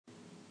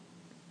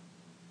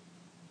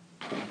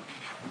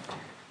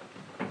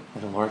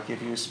May the Lord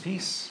give you his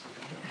peace.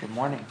 Good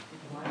morning.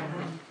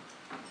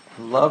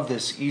 I love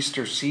this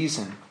Easter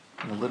season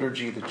in the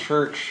liturgy of the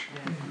church.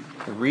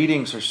 The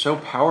readings are so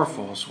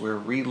powerful as we're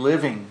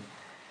reliving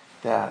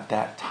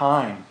that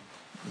time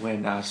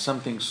when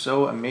something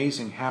so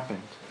amazing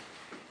happened.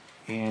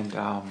 And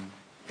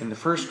in the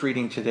first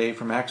reading today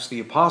from Acts of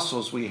the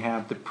Apostles, we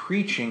have the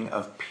preaching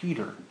of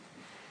Peter.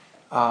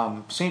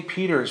 St.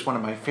 Peter is one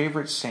of my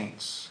favorite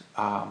saints.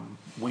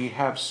 We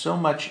have so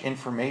much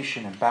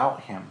information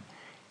about him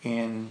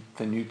in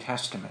the New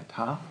Testament,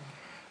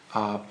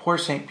 poor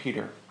St.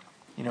 Peter.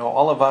 You know,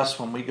 all of us,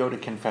 when we go to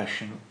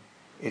confession,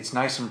 it's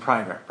nice and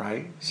private,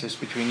 right? It's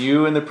just between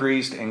you and the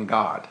priest and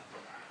God.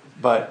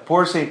 But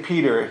poor St.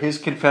 Peter, his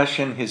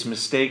confession, his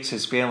mistakes,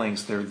 his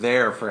failings, they're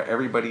there for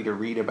everybody to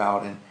read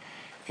about.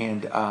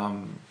 And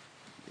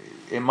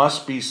it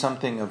must be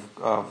something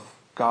of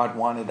God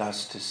wanted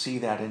us to see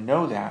that and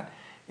know that.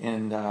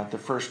 In the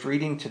first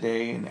reading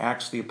today in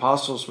Acts of the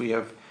Apostles, we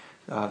have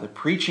the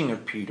preaching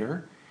of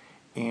Peter.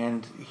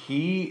 And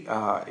he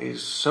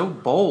is so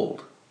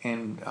bold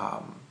and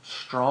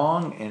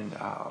strong and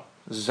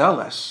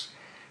zealous,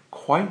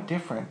 quite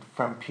different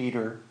from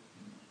Peter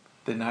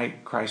the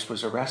night Christ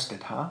was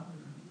arrested,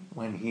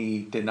 when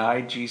he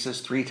denied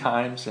Jesus 3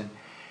 times.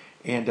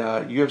 And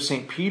you have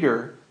St.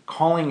 Peter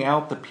calling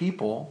out the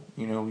people,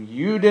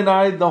 you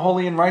denied the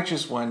holy and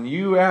righteous one.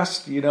 You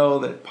asked,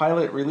 that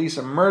Pilate release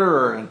a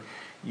murderer, and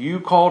you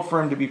called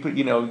for him to be put,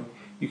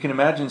 You can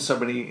imagine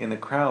somebody in the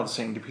crowd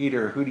saying to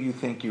Peter, who do you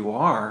think you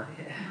are?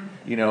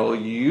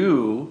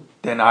 You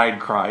denied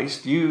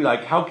Christ.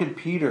 How could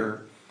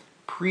Peter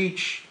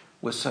preach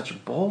with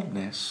such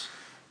boldness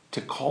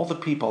to call the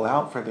people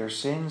out for their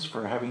sins,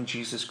 for having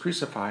Jesus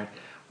crucified,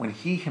 when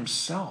he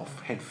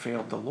himself had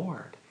failed the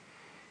Lord?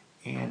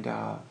 And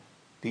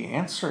the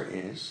answer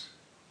is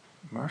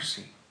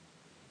mercy.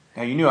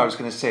 Now, you knew I was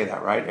going to say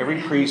that, right?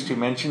 Every priest who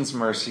mentions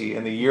mercy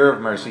in the year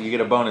of mercy, you get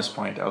a bonus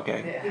point.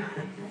 Okay. Yeah.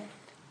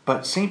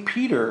 But St.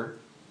 Peter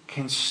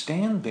can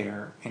stand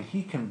there and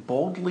he can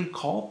boldly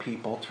call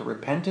people to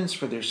repentance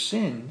for their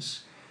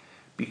sins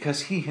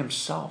because he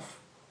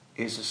himself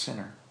is a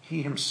sinner.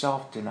 He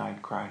himself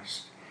denied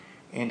Christ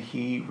and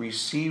he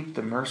received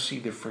the mercy,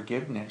 the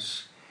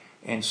forgiveness.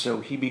 And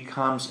so he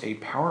becomes a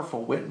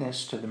powerful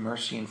witness to the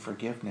mercy and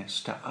forgiveness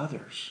to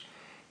others.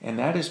 And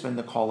that has been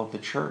the call of the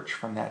church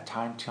from that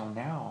time till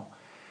now,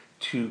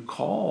 to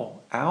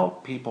call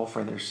out people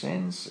for their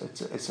sins.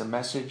 It's a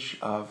message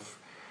of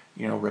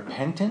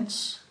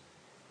repentance,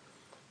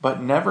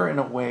 but never in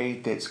a way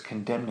that's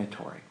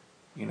condemnatory,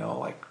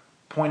 like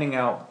pointing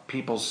out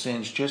people's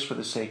sins just for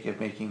the sake of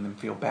making them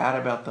feel bad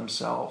about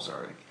themselves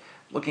or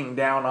looking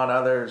down on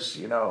others,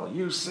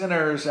 you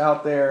sinners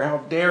out there, how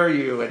dare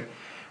you? And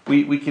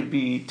we could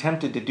be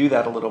tempted to do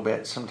that a little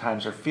bit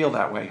sometimes or feel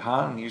that way,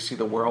 And you see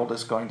the world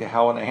is going to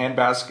hell in a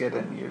handbasket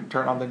and you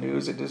turn on the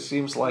news, it just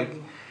seems like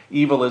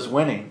evil is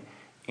winning.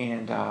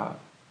 And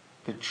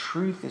the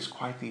truth is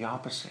quite the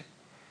opposite.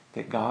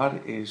 That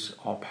God is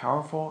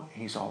all-powerful,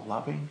 he's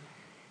all-loving,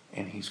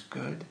 and he's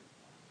good.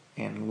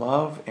 And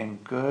love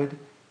and good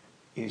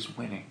is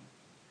winning.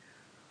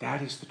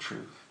 That is the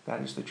truth. That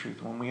is the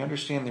truth. When we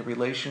understand the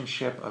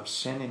relationship of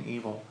sin and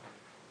evil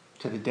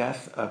to the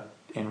death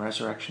and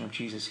resurrection of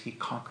Jesus, he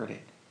conquered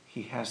it.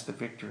 He has the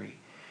victory.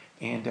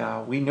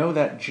 And we know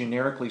that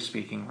generically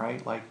speaking,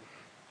 right? Like,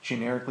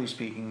 generically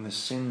speaking, the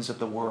sins of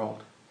the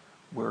world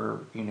were,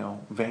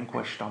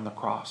 vanquished on the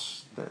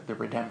cross, the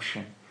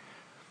redemption.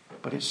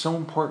 But it's so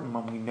important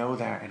when we know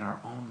that in our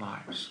own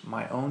lives,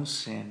 my own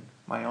sin,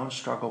 my own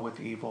struggle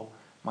with evil,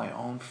 my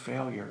own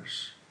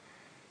failures.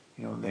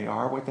 They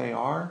are what they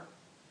are,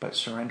 but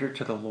surrendered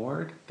to the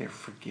Lord, they're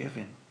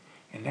forgiven.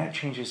 And that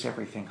changes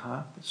everything,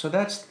 So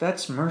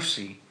that's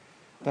mercy.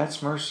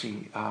 That's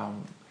mercy.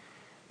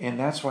 And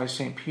that's why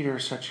St. Peter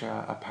is such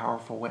a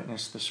powerful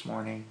witness this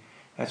morning.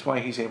 That's why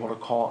he's able to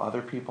call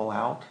other people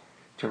out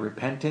to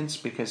repentance,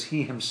 because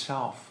he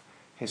himself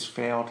has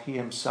failed. He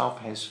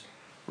himself has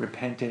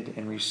repented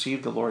and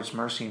received the Lord's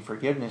mercy and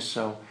forgiveness.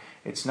 So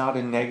it's not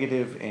a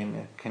negative and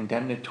a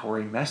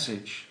condemnatory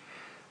message.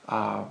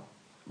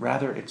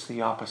 Rather, it's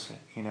the opposite.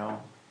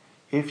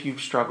 If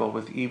you've struggled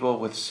with evil,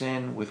 with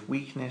sin, with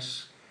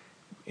weakness,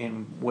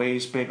 in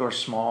ways big or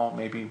small,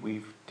 maybe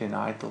we've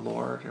denied the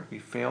Lord or we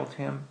failed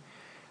him,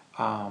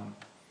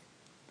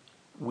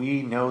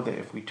 we know that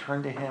if we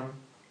turn to him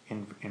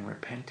in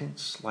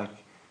repentance,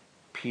 like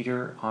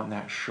Peter on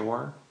that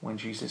shore, when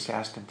Jesus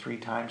asked him 3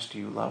 times, do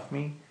you love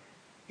me?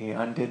 He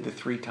undid the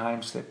 3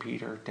 times that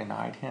Peter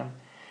denied him.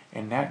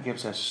 And that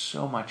gives us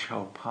so much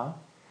hope,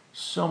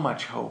 So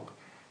much hope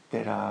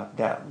that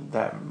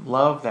that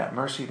love, that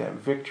mercy, that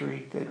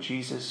victory that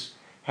Jesus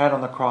had on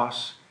the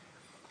cross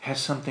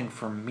has something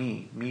for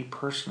me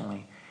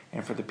personally,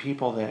 and for the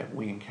people that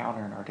we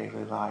encounter in our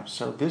daily lives.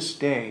 So this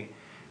day,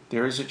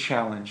 there is a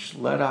challenge.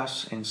 Let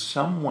us in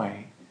some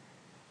way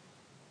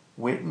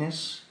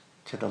witness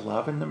to the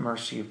love and the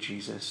mercy of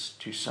Jesus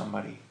to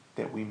somebody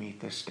that we meet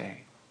this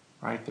day.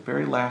 Right? The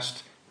very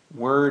last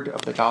word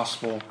of the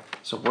gospel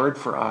is a word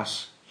for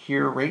us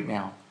here right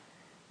now.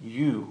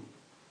 You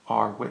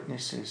are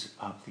witnesses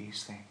of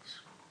these things.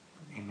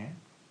 Amen.